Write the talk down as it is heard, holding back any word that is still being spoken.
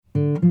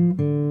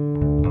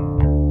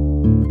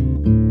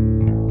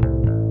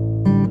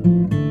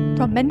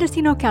From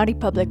Mendocino County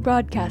Public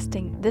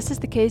Broadcasting, this is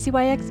the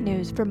KZYX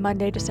News for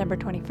Monday, December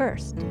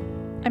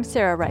 21st. I'm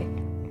Sarah Wright.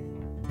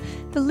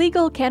 The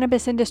legal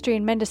cannabis industry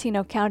in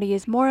Mendocino County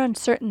is more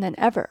uncertain than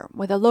ever,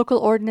 with a local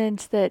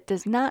ordinance that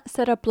does not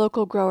set up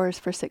local growers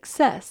for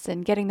success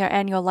in getting their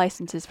annual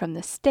licenses from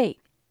the state.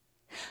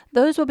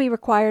 Those will be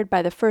required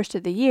by the first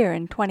of the year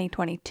in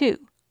 2022.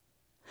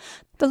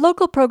 The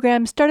local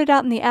program started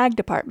out in the Ag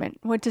Department,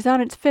 which is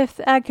on its fifth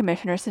Ag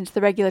Commissioner since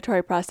the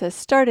regulatory process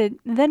started,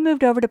 then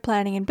moved over to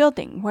Planning and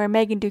Building, where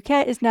Megan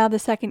Duquette is now the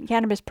second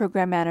Cannabis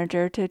Program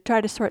Manager to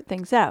try to sort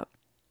things out.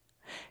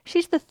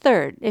 She's the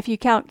third, if you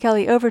count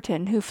Kelly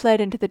Overton, who fled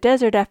into the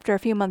desert after a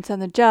few months on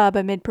the job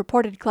amid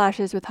purported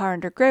clashes with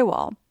Harinder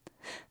Graywall,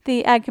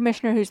 the Ag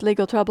Commissioner whose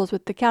legal troubles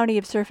with the county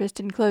have surfaced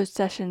in closed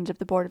sessions of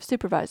the Board of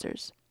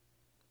Supervisors.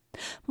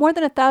 More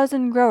than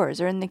 1,000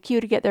 growers are in the queue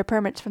to get their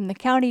permits from the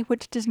county,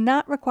 which does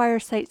not require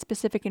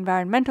site-specific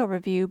environmental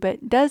review,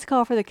 but does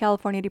call for the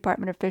California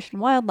Department of Fish and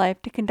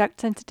Wildlife to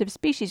conduct sensitive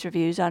species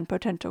reviews on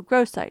potential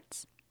grow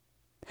sites.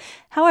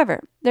 However,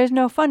 there's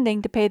no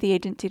funding to pay the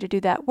agency to do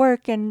that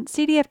work, and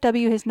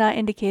CDFW has not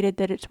indicated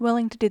that it's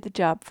willing to do the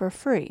job for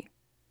free.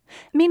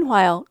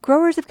 Meanwhile,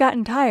 growers have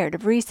gotten tired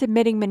of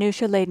resubmitting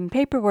minutia-laden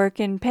paperwork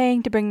and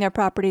paying to bring their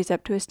properties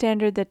up to a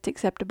standard that's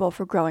acceptable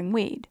for growing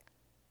weed.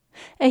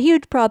 A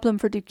huge problem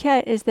for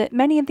Duquette is that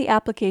many of the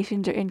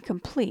applications are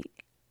incomplete.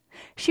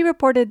 She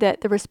reported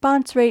that the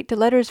response rate to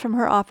letters from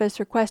her office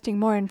requesting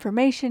more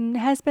information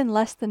has been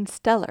less than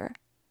stellar.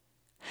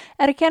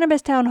 At a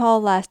cannabis town hall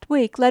last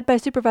week, led by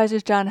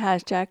Supervisors John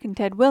Hasjack and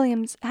Ted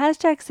Williams,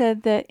 Hasjack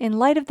said that in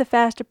light of the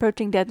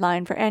fast-approaching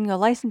deadline for annual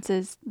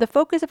licenses, the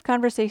focus of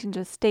conversations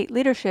with state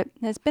leadership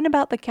has been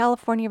about the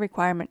California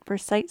requirement for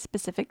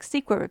site-specific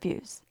CEQA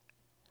reviews.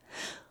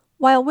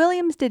 While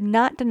Williams did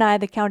not deny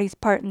the county's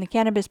part in the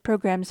cannabis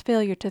program's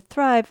failure to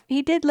thrive,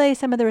 he did lay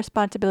some of the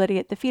responsibility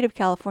at the feet of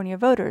California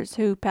voters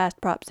who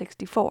passed Prop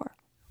 64.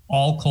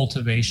 All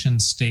cultivation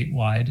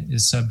statewide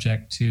is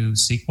subject to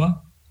CEQA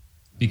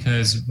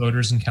because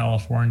voters in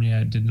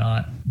California did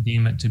not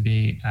deem it to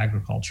be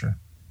agriculture.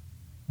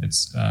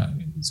 It's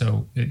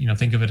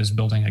think of it as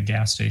building a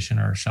gas station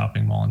or a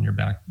shopping mall in your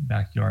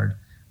backyard.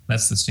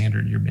 That's the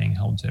standard you're being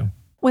held to.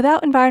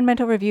 Without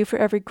environmental review for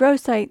every grow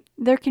site,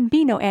 there can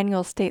be no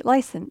annual state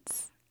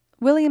license.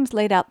 Williams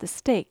laid out the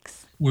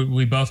stakes.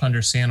 We both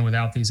understand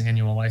without these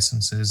annual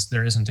licenses,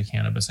 there isn't a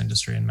cannabis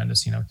industry in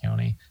Mendocino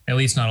County, at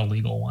least not a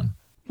legal one.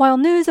 While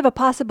news of a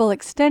possible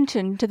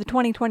extension to the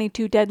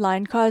 2022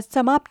 deadline caused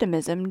some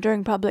optimism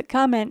during public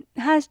comment,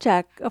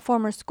 Hasjack, a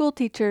former school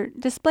teacher,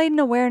 displayed an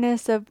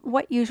awareness of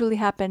what usually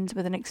happens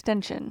with an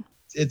extension.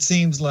 It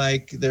seems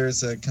like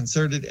there's a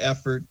concerted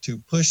effort to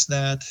push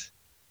that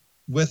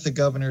with the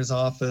governor's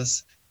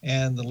office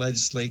and the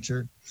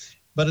legislature.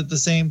 But at the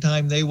same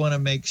time, they want to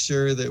make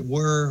sure that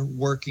we're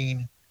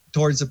working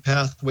towards a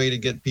pathway to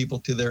get people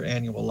to their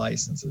annual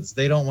licenses.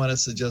 They don't want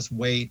us to just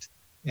wait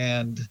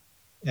and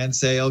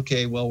say,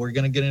 okay, well, we're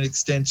going to get an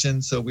extension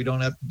so we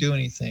don't have to do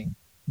anything.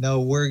 No,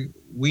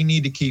 we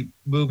need to keep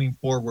moving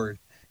forward.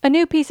 A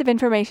new piece of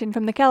information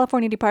from the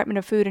California Department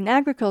of Food and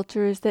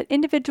Agriculture is that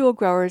individual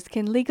growers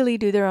can legally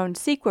do their own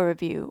CEQA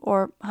review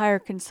or hire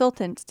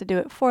consultants to do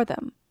it for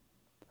them.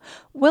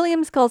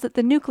 Williams calls it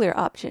the nuclear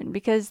option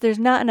because there's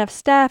not enough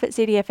staff at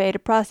CDFA to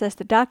process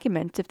the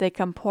documents if they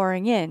come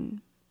pouring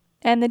in.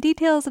 And the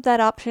details of that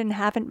option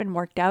haven't been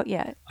worked out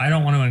yet. I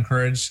don't want to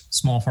encourage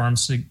small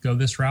farms to go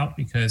this route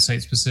because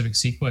site-specific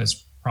CEQA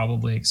is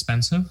probably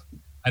expensive.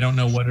 I don't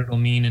know what it'll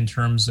mean in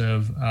terms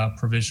of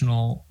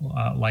provisional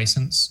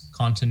license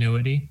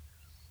continuity.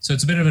 So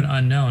it's a bit of an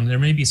unknown. There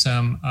may be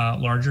some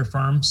larger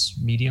farms,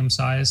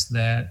 medium-sized,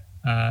 that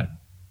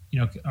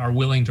are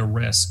willing to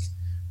risk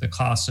the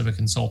cost of a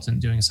consultant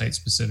doing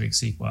site-specific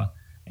CEQA.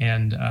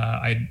 And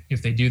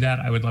if they do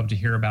that, I would love to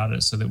hear about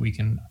it so that we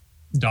can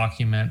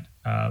document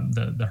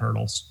the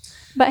hurdles.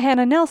 But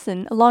Hannah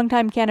Nelson, a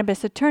longtime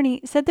cannabis attorney,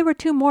 said there were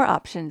two more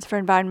options for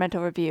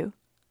environmental review.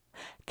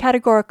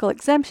 Categorical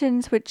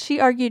exemptions, which she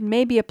argued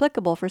may be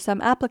applicable for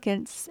some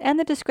applicants, and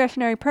the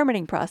discretionary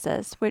permitting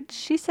process, which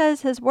she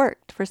says has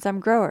worked for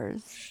some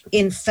growers.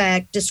 In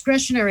fact,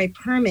 discretionary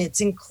permits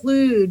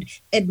include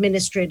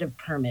administrative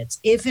permits.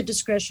 If a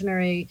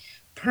discretionary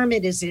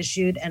permit is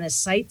issued and a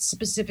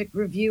site-specific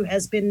review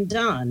has been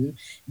done,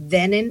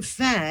 then in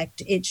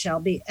fact it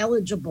shall be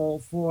eligible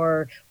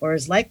for, or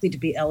is likely to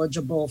be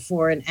eligible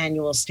for, an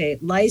annual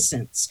state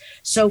license.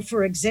 So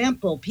for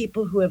example,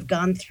 people who have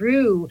gone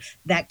through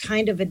that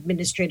kind of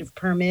administrative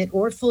permit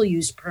or full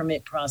use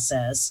permit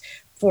process,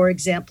 for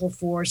example,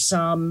 for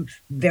some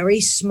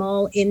very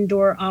small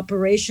indoor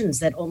operations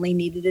that only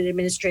needed an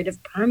administrative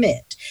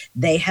permit,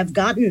 they have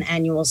gotten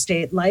annual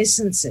state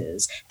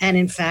licenses. And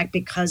in fact,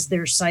 because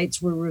their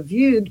sites were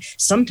reviewed,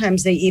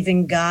 sometimes they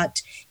even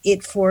got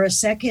it for a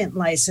second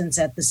license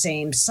at the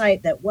same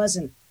site that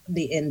wasn't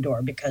the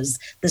indoor because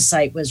the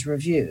site was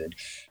reviewed.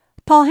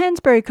 Paul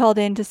Hansberry called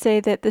in to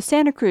say that the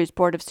Santa Cruz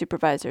Board of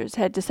Supervisors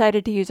had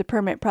decided to use a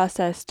permit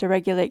process to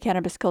regulate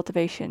cannabis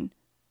cultivation.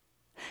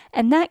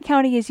 And that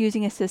county is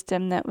using a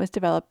system that was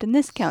developed in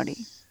this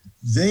county.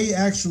 They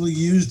actually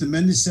used the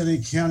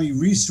Mendocino County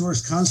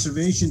Resource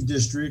Conservation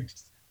District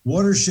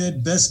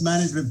watershed best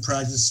management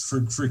practice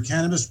for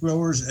cannabis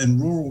growers and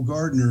rural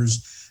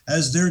gardeners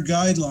as their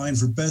guideline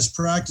for best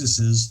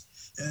practices.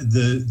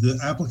 The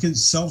applicant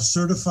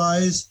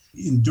self-certifies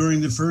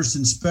during the first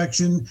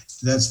inspection.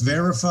 That's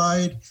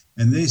verified,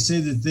 and they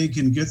say that they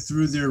can get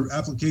through their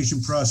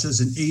application process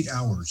in 8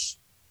 hours.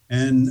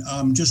 And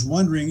I'm just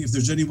wondering if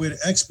there's any way to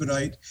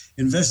expedite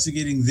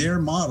investigating their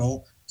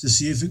model to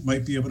see if it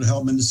might be able to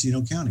help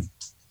Mendocino County.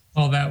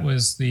 Well, that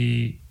was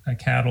a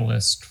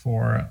catalyst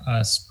for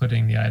us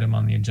putting the item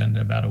on the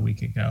agenda about a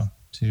week ago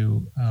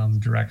to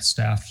direct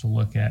staff to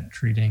look at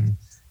treating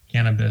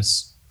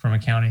cannabis from a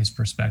county's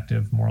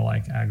perspective more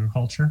like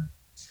agriculture.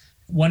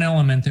 One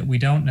element that we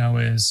don't know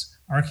is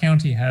our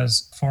county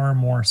has far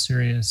more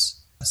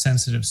serious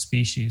sensitive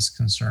species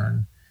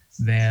concern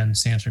than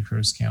Santa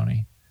Cruz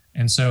County.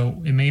 And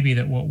so it may be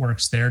that what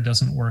works there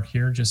doesn't work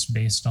here just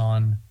based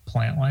on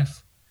plant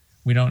life.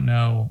 We don't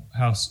know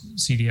how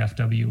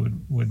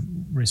CDFW would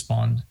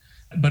respond,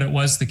 but it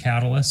was the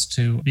catalyst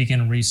to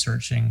begin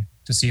researching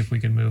to see if we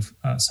could move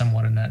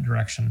somewhat in that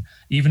direction.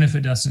 Even if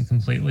it doesn't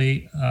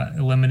completely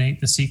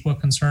eliminate the CEQA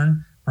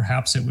concern,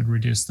 perhaps it would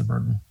reduce the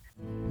burden.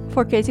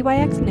 For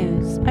KZYX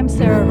News, I'm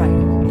Sarah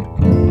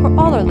Wright. For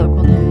all our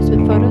local news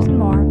with photos and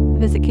more,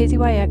 visit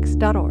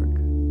kzyx.org.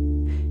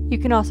 You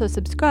can also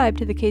subscribe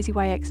to the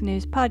KZYX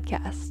News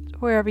podcast,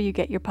 wherever you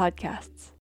get your podcasts.